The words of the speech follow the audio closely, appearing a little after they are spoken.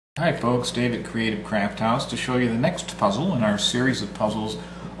Hi folks, Dave at Creative Craft House to show you the next puzzle in our series of puzzles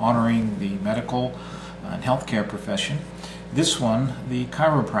honoring the medical and healthcare profession. This one, the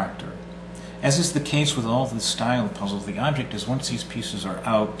chiropractor. As is the case with all the style puzzles, the object is once these pieces are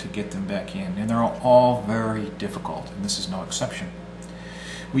out to get them back in, and they're all very difficult, and this is no exception.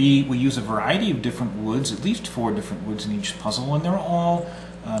 We use a variety of different woods, at least 4 different woods in each puzzle, and they're all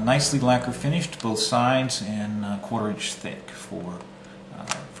nicely lacquer finished, both sides, and 1/4 inch thick for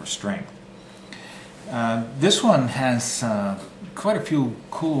strength. This one has quite a few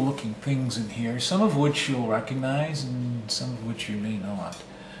cool looking things in here, some of which you'll recognize and some of which you may not.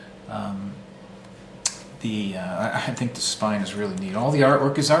 I think the spine is really neat. All the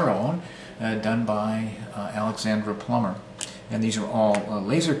artwork is our own, done by Alexandra Plummer, and these are all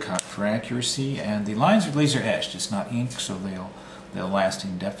laser cut for accuracy, and the lines are laser etched. It's not ink, so they'll last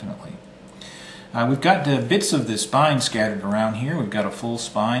indefinitely. We've got bits of the spine scattered around here. We've got a full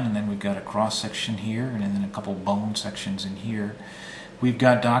spine, and then we've got a cross section here, and then a couple bone sections in here. We've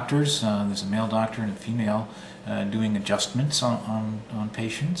got doctors, there's a male doctor and a female, doing adjustments on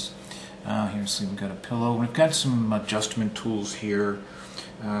patients. Here's we've got a pillow. We've got some adjustment tools here.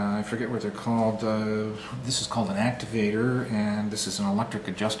 I forget what they're called. This is called an activator, and this is an electric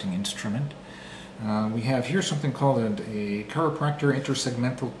adjusting instrument. We have here something called a Chiropractor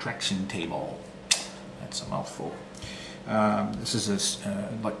intersegmental traction table. That's a mouthful. This is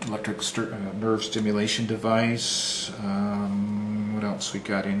an electric nerve stimulation device. What else we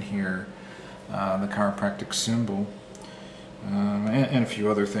got in here? The chiropractic symbol, and a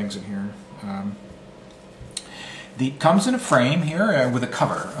few other things in here. It comes in a frame here with a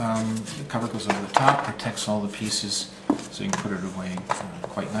cover. The cover goes over the top, protects all the pieces, so you can put it away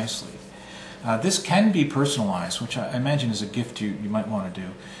quite nicely. This can be personalized, which I imagine is a gift you might want to do.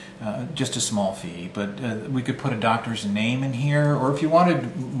 Just a small fee, but we could put a doctor's name in here, or if you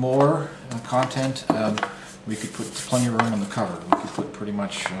wanted more content, we could put plenty of room on the cover. We could put pretty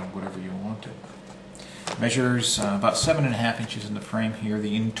much whatever you wanted. Measures about 7.5 inches in the frame here.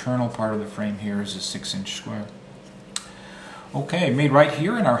 The internal part of the frame here is a 6-inch square. Okay, made right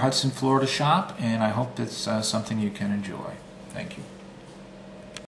here in our Hudson, Florida shop, and I hope it's something you can enjoy. Thank you.